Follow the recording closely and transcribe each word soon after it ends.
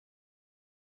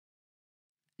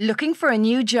Looking for a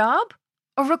new job?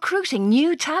 Or recruiting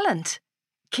new talent?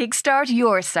 Kickstart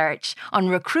your search on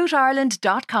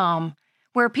recruitireland.com,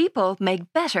 where people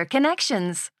make better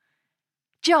connections.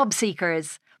 Job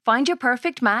seekers, find your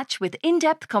perfect match with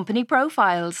in-depth company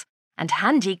profiles and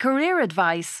handy career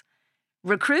advice.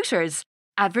 Recruiters,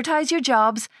 advertise your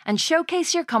jobs and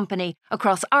showcase your company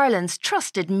across Ireland's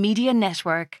trusted media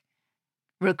network.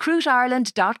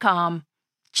 recruitireland.com.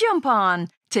 Jump on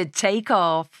to take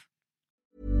off.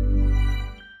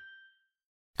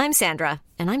 I'm Sandra,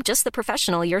 and I'm just the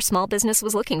professional your small business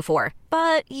was looking for.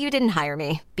 But you didn't hire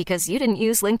me because you didn't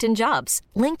use LinkedIn Jobs.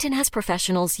 LinkedIn has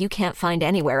professionals you can't find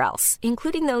anywhere else,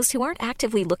 including those who aren't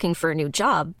actively looking for a new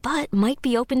job, but might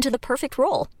be open to the perfect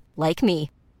role, like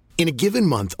me. In a given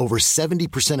month, over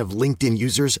 70% of LinkedIn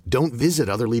users don't visit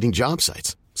other leading job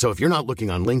sites. So if you're not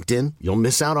looking on LinkedIn, you'll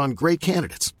miss out on great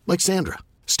candidates like Sandra.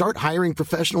 Start hiring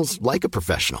professionals like a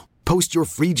professional. Post your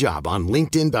free job on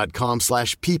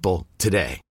linkedin.com/people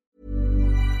today.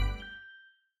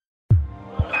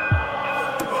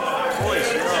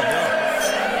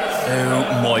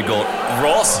 Oh my god,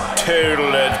 Ross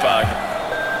total edge back.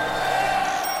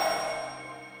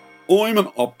 I'm an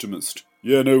optimist.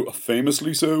 Yeah, no,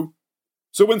 famously so.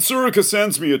 So when Surika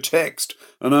sends me a text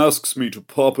and asks me to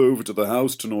pop over to the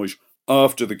house tonight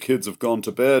after the kids have gone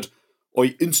to bed,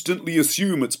 I instantly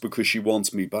assume it's because she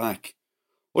wants me back.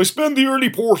 I spend the early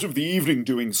part of the evening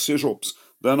doing sit-ups,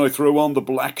 then I throw on the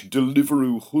black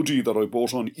Deliveroo hoodie that I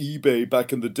bought on eBay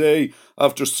back in the day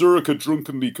after Surika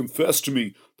drunkenly confessed to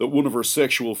me that one of her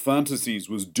sexual fantasies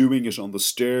was doing it on the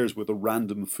stairs with a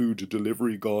random food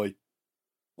delivery guy.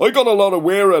 I got a lot of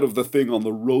wear out of the thing on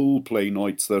the role-play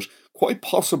nights that, quite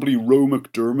possibly Roe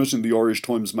McDermott in the Irish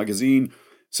Times magazine,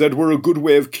 said were a good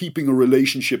way of keeping a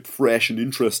relationship fresh and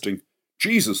interesting.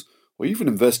 Jesus, I even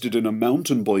invested in a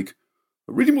mountain bike.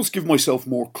 I really must give myself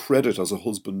more credit as a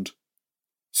husband.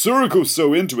 Suriko's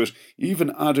so into it,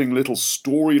 even adding little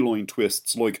storyline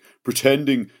twists like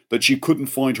pretending that she couldn't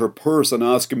find her purse and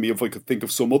asking me if I could think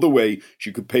of some other way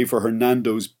she could pay for her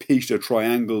Nando's pita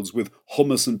triangles with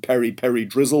hummus and peri-peri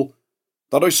drizzle,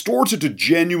 that I started to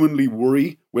genuinely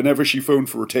worry whenever she phoned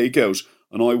for a takeout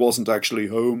and I wasn't actually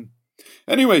home.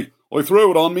 Anyway, I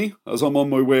throw it on me as I'm on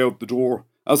my way out the door.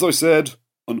 As I said,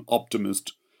 an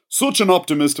optimist. Such an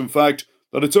optimist, in fact,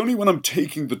 that it's only when I'm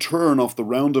taking the turn off the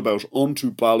roundabout onto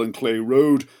Ballinclay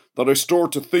Road that I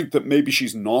start to think that maybe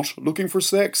she's not looking for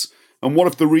sex, and what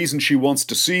if the reason she wants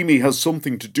to see me has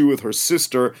something to do with her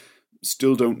sister,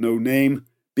 still don't know name,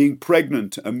 being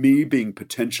pregnant and me being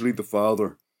potentially the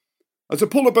father. As I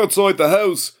pull up outside the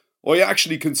house, I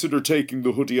actually consider taking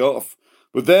the hoodie off,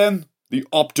 but then the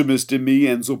optimist in me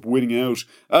ends up winning out,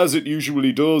 as it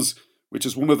usually does, which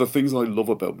is one of the things I love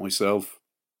about myself.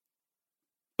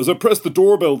 As I press the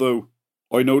doorbell, though,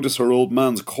 I notice her old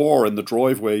man's car in the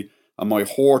driveway, and my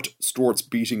heart starts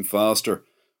beating faster,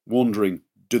 wondering,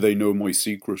 do they know my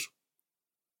secret?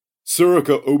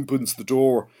 Surika opens the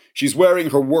door. She's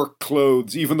wearing her work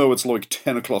clothes, even though it's like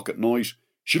 10 o'clock at night.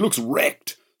 She looks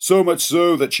wrecked, so much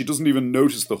so that she doesn't even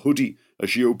notice the hoodie as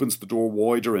she opens the door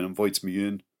wider and invites me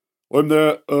in. I'm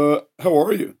there, how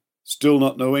are you? Still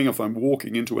not knowing if I'm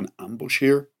walking into an ambush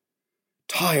here.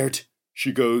 Tired,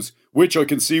 she goes, which I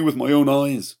can see with my own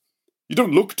eyes. You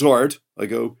don't look tired, I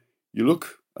go. You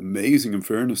look amazing, in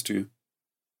fairness to you.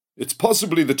 It's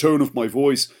possibly the tone of my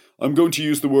voice. I'm going to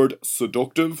use the word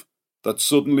seductive that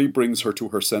suddenly brings her to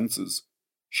her senses.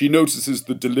 She notices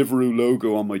the Deliveroo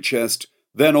logo on my chest,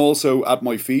 then also at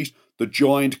my feet, the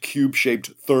giant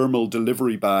cube-shaped thermal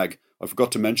delivery bag. I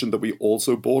forgot to mention that we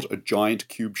also bought a giant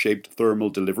cube-shaped thermal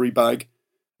delivery bag.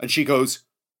 And she goes,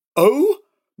 "Oh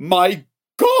my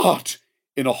God!"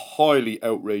 in a highly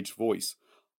outraged voice.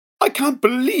 "I can't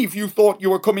believe you thought you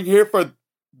were coming here for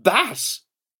that."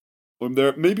 I'm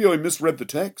there, maybe I misread the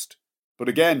text. But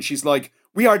again, she's like,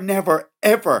 "We are never,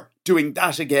 ever doing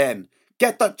that again.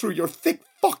 Get that through your thick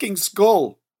fucking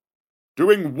skull."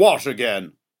 "Doing what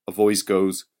again?" a voice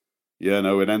goes. Yeah,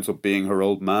 no, it ends up being her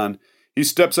old man. He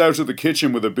steps out of the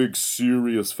kitchen with a big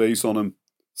serious face on him.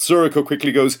 Surika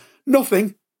quickly goes,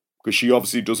 "Nothing," because she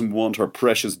obviously doesn't want her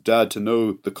precious dad to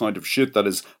know the kind of shit that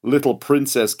his little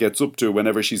princess gets up to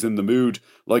whenever she's in the mood,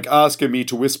 like asking me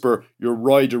to whisper, "Your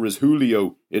rider is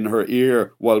Julio," in her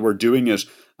ear while we're doing it,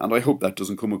 and I hope that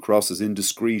doesn't come across as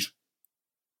indiscreet.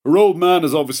 Her old man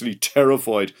is obviously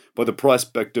terrified by the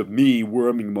prospect of me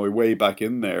worming my way back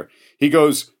in there. He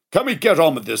goes, "Can we get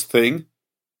on with this thing?"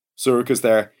 Surika's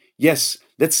there. "Yes,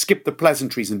 let's skip the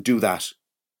pleasantries and do that."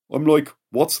 I'm like,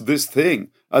 what's this thing?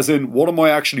 As in, what am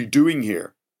I actually doing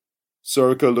here?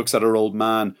 Surika looks at her old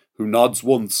man, who nods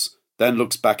once, then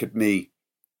looks back at me.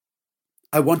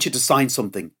 I want you to sign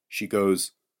something, she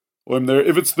goes. I'm there.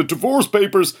 If it's the divorce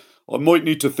papers, I might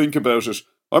need to think about it.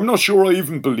 I'm not sure I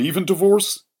even believe in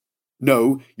divorce.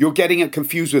 No, you're getting it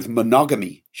confused with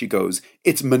monogamy, she goes.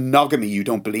 It's monogamy you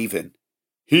don't believe in.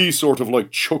 He sort of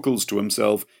like chuckles to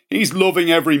himself. He's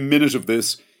loving every minute of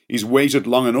this. He's waited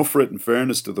long enough for it, in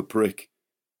fairness to the prick.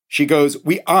 She goes,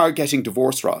 we are getting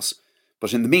divorced, Ross.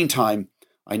 But in the meantime,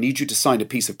 I need you to sign a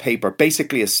piece of paper,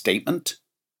 basically a statement.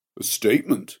 A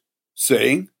statement?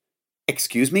 Saying?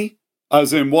 Excuse me?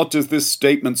 As in, what does this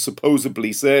statement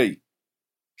supposedly say?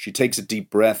 She takes a deep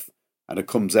breath, and it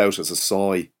comes out as a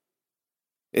sigh.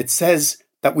 It says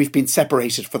that we've been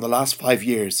separated for the last 5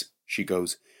 years, she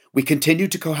goes. We continue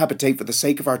to cohabitate for the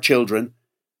sake of our children,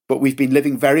 but we've been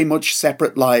living very much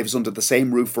separate lives under the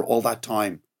same roof for all that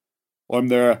time. I'm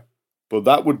there, but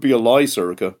that would be a lie,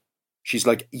 Sorcha. She's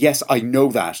like, yes, I know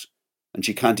that. And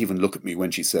she can't even look at me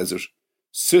when she says it.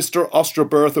 Sister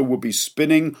Ostrobertha would be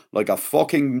spinning like a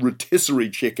fucking rotisserie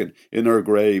chicken in her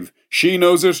grave. She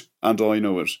knows it, and I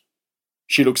know it.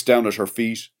 She looks down at her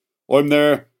feet. I'm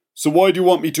there. So why do you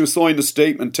want me to sign a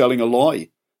statement telling a lie?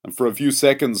 And for a few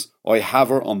seconds, I have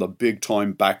her on the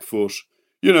big-time back foot.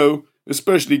 You know,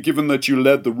 especially given that you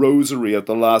led the rosary at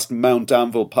the last Mount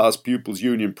Anvil Past Pupils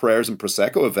Union Prayers and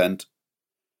Prosecco event.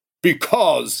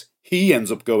 Because, he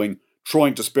ends up going,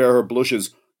 trying to spare her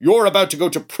blushes, you're about to go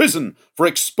to prison for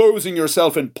exposing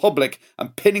yourself in public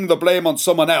and pinning the blame on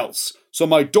someone else. So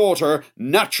my daughter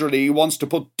naturally wants to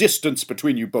put distance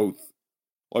between you both.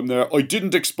 I'm there. I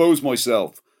didn't expose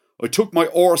myself. I took my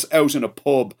arse out in a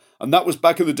pub, and that was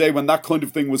back in the day when that kind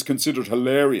of thing was considered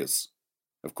hilarious.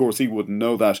 Of course, he wouldn't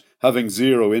know that, having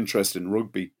zero interest in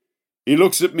rugby. He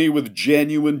looks at me with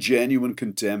genuine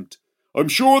contempt. I'm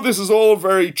sure this is all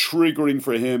very triggering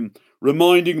for him,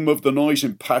 reminding him of the night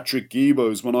in Patrick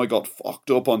Gibo's when I got fucked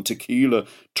up on tequila,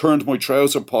 turned my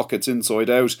trouser pockets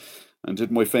inside out, and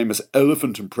did my famous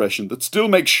elephant impression that still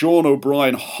makes Sean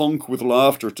O'Brien honk with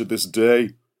laughter to this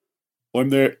day. I'm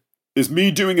there. Is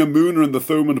me doing a mooner in the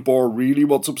Thomond bar really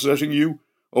what's upsetting you?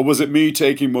 Or was it me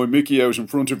taking my Mickey out in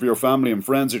front of your family and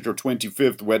friends at your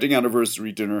 25th wedding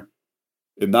anniversary dinner?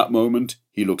 In that moment,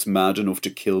 he looks mad enough to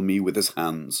kill me with his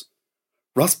hands.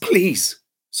 Ross, please,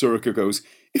 Sorcha goes.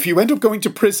 If you end up going to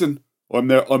prison... I'm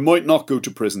there. I might not go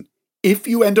to prison. If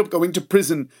you end up going to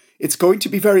prison, it's going to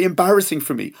be very embarrassing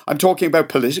for me. I'm talking about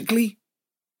politically.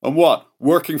 And what?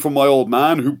 Working for my old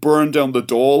man who burned down the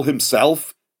Dáil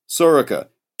himself? Sorcha,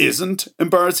 isn't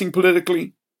embarrassing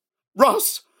politically?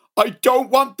 Ross, I don't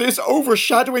want this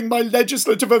overshadowing my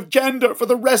legislative agenda for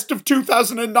the rest of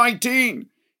 2019.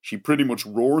 She pretty much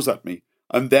roars at me.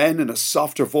 And then in a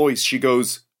softer voice, she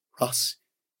goes, Ross,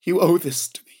 you owe this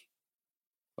to me.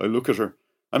 I look at her.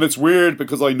 And it's weird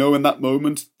because I know in that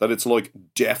moment that it's like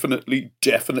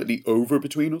definitely over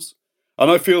between us.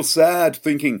 And I feel sad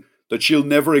thinking that she'll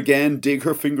never again dig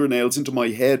her fingernails into my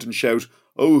head and shout,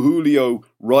 oh, Julio,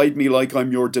 ride me like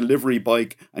I'm your delivery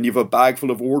bike and you've a bag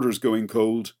full of orders going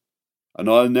cold. And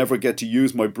I'll never get to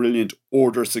use my brilliant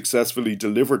order successfully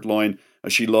delivered line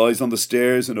as she lies on the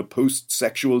stairs in a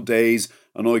post-sexual daze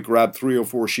and I grab 3 or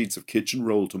 4 sheets of kitchen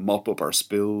roll to mop up our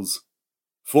spills.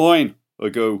 Fine, I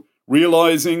go,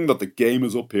 realising that the game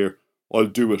is up here. I'll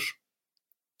do it.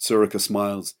 Sorcha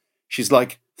smiles. She's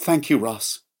like, thank you,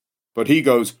 Ross. But he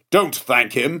goes, don't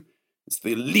thank him. It's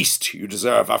the least you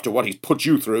deserve after what he's put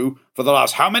you through for the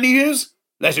last how many years?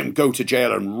 Let him go to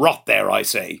jail and rot there, I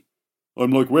say.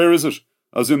 I'm like, where is it?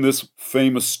 As in this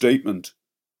famous statement.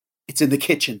 It's in the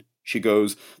kitchen, she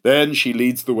goes. Then she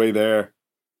leads the way there.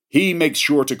 He makes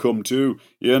sure to come too.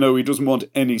 You know, he doesn't want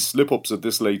any slip-ups at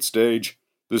this late stage.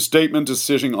 The statement is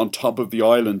sitting on top of the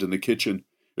island in the kitchen.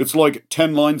 It's like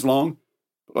 10 lines long,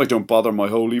 but I don't bother my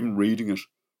hole even reading it.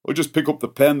 I just pick up the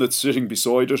pen that's sitting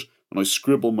beside it and I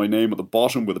scribble my name at the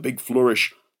bottom with a big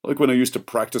flourish, like when I used to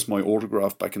practice my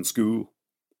autograph back in school.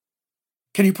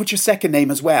 Can you put your second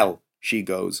name as well? She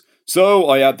goes. So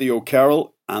I add the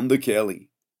O'Carroll and the Kelly.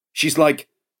 She's like,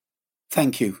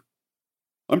 thank you.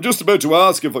 I'm just about to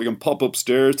ask if I can pop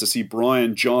upstairs to see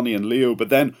Brian, Johnny and Leo, but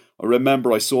then I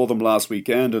remember I saw them last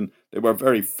weekend and they were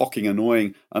very fucking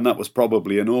annoying and that was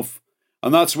probably enough.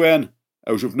 And that's when,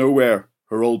 out of nowhere,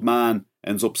 her old man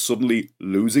ends up suddenly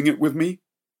losing it with me.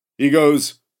 He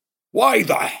goes, why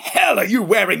the hell are you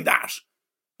wearing that?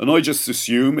 And I just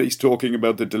assume he's talking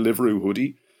about the Deliveroo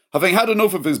hoodie. Having had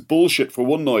enough of his bullshit for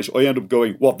one night, I end up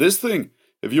going, what, this thing?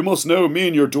 If you must know, me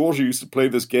and your daughter used to play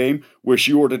this game where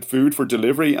she ordered food for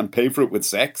delivery and paid for it with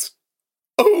sex.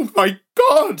 Oh my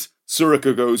God,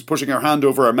 Sorcha goes, pushing her hand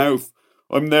over her mouth.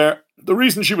 I'm there. The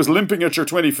reason she was limping at your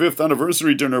 25th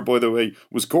anniversary dinner, by the way,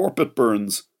 was carpet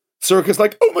burns. Sorcha's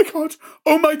like, oh my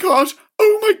God,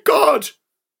 oh my God.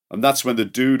 And that's when the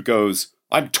dude goes,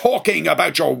 I'm talking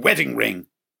about your wedding ring.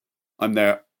 I'm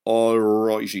there,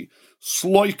 alrighty.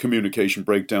 Slight communication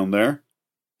breakdown there.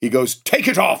 He goes, take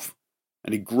it off.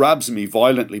 And he grabs me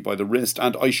violently by the wrist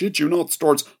and, I shit you not,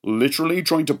 starts literally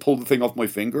trying to pull the thing off my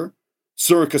finger.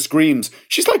 Sorcha screams,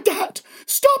 she's like, Dad,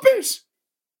 stop it.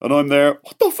 And I'm there,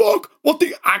 what the fuck? What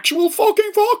the actual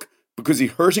fucking fuck? Because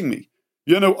he's hurting me.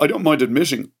 You know, I don't mind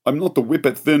admitting, I'm not the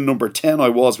whippet thin number 10 I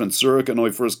was when Sorcha and I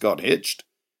first got hitched.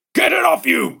 Get it off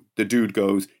you, the dude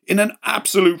goes, in an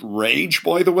absolute rage,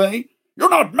 by the way. You're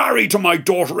not married to my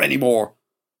daughter anymore.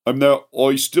 I'm there,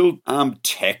 I still am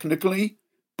technically,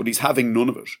 but he's having none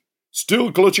of it.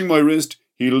 Still clutching my wrist,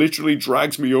 he literally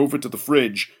drags me over to the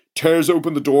fridge, tears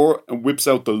open the door and whips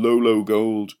out the Lolo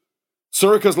Gold.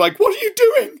 Sorcha's like, what are you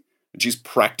doing? And she's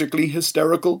practically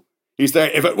hysterical. He's there,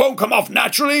 if it won't come off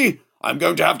naturally, I'm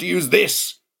going to have to use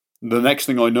this. The next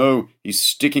thing I know, he's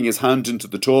sticking his hand into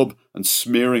the tub and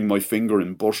smearing my finger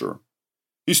in butter.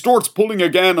 He starts pulling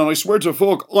again, and I swear to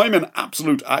fuck, I'm in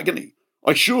absolute agony.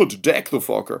 I should deck the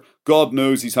fucker. God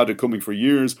knows he's had it coming for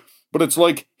years, but it's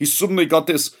like he's suddenly got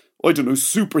this, I don't know,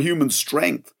 superhuman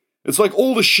strength. It's like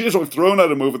all the shit I've thrown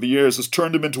at him over the years has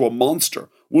turned him into a monster,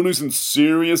 one who's in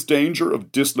serious danger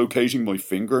of dislocating my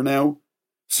finger now.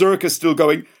 Sorcha's still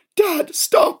going, Dad,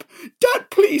 stop! Dad,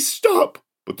 please stop!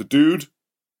 But the dude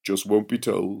just won't be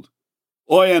told.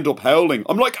 I end up howling.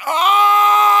 I'm like,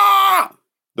 ah!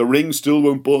 The ring still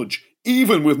won't budge,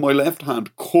 even with my left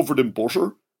hand covered in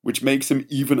butter, which makes him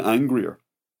even angrier.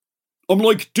 I'm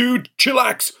like, dude,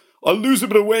 chillax. I'll lose a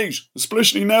bit of weight,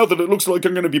 especially now that it looks like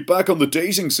I'm going to be back on the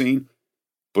dating scene.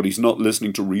 But he's not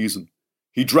listening to reason.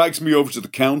 He drags me over to the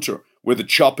counter where the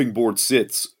chopping board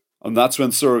sits, and that's when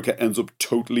Sorcha ends up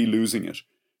totally losing it.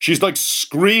 She's like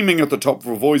screaming at the top of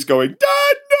her voice going,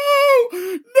 Dad, no!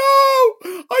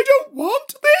 No! I don't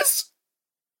want this!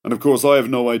 And of course I have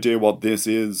no idea what this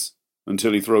is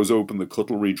until he throws open the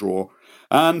cutlery drawer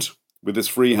and, with his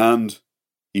free hand,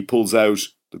 he pulls out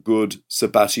the good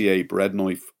Sabatier bread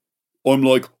knife. I'm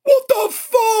like, what the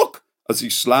fuck? As he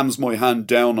slams my hand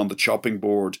down on the chopping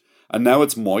board. And now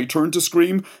it's my turn to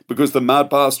scream because the mad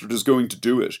bastard is going to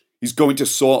do it. He's going to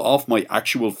saw off my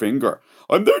actual finger.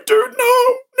 I'm there, dude,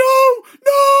 no, no,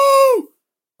 no!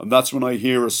 And that's when I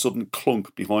hear a sudden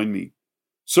clunk behind me.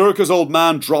 Sorcha's old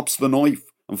man drops the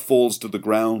knife and falls to the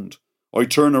ground. I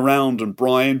turn around and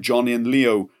Brian, Johnny and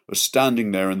Leo are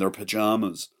standing there in their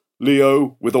pyjamas.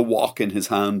 Leo, with a wok in his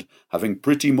hand, having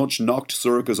pretty much knocked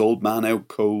Sorcha's old man out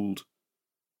cold.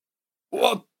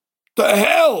 What the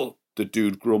hell? The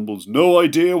dude grumbles. No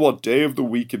idea what day of the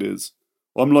week it is.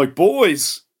 I'm like,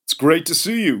 boys, it's great to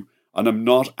see you. And I'm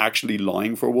not actually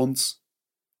lying for once.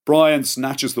 Brian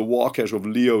snatches the wok out of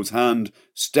Leo's hand,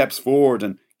 steps forward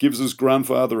and gives his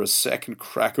grandfather a second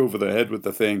crack over the head with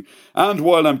the thing. And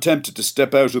while I'm tempted to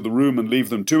step out of the room and leave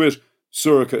them to it,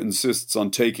 Sorcha insists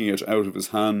on taking it out of his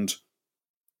hand.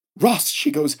 Ross, she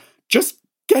goes, just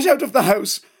get out of the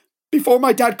house before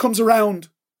my dad comes around.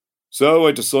 So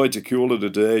I decide to call it a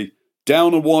day.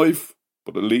 Down a wife,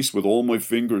 but at least with all my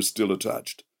fingers still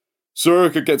attached.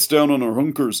 Sorcha gets down on her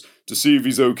hunkers to see if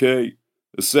he's okay.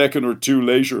 A second or two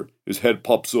later, his head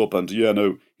pops up and,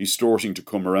 he's starting to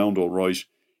come around all right.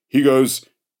 He goes,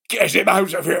 get him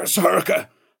out of here, Sorcha,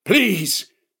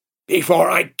 please, before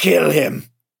I kill him.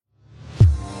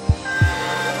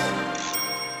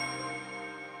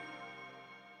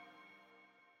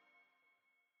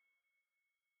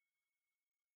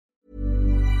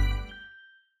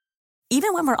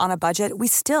 Even when we're on a budget, we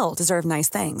still deserve nice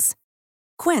things.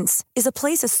 Quince is a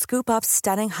place to scoop up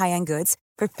stunning high-end goods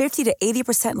for 50 to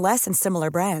 80% less than similar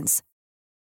brands.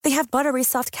 They have buttery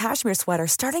soft cashmere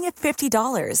sweaters starting at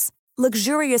 $50,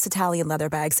 luxurious Italian leather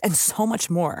bags, and so much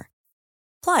more.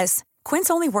 Plus, Quince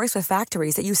only works with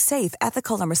factories that use safe,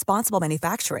 ethical, and responsible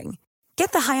manufacturing.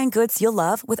 Get the high-end goods you'll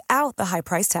love without the high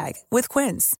price tag with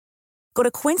Quince. Go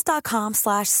to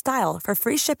quince.com/style for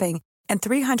free shipping and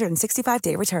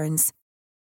 365-day returns.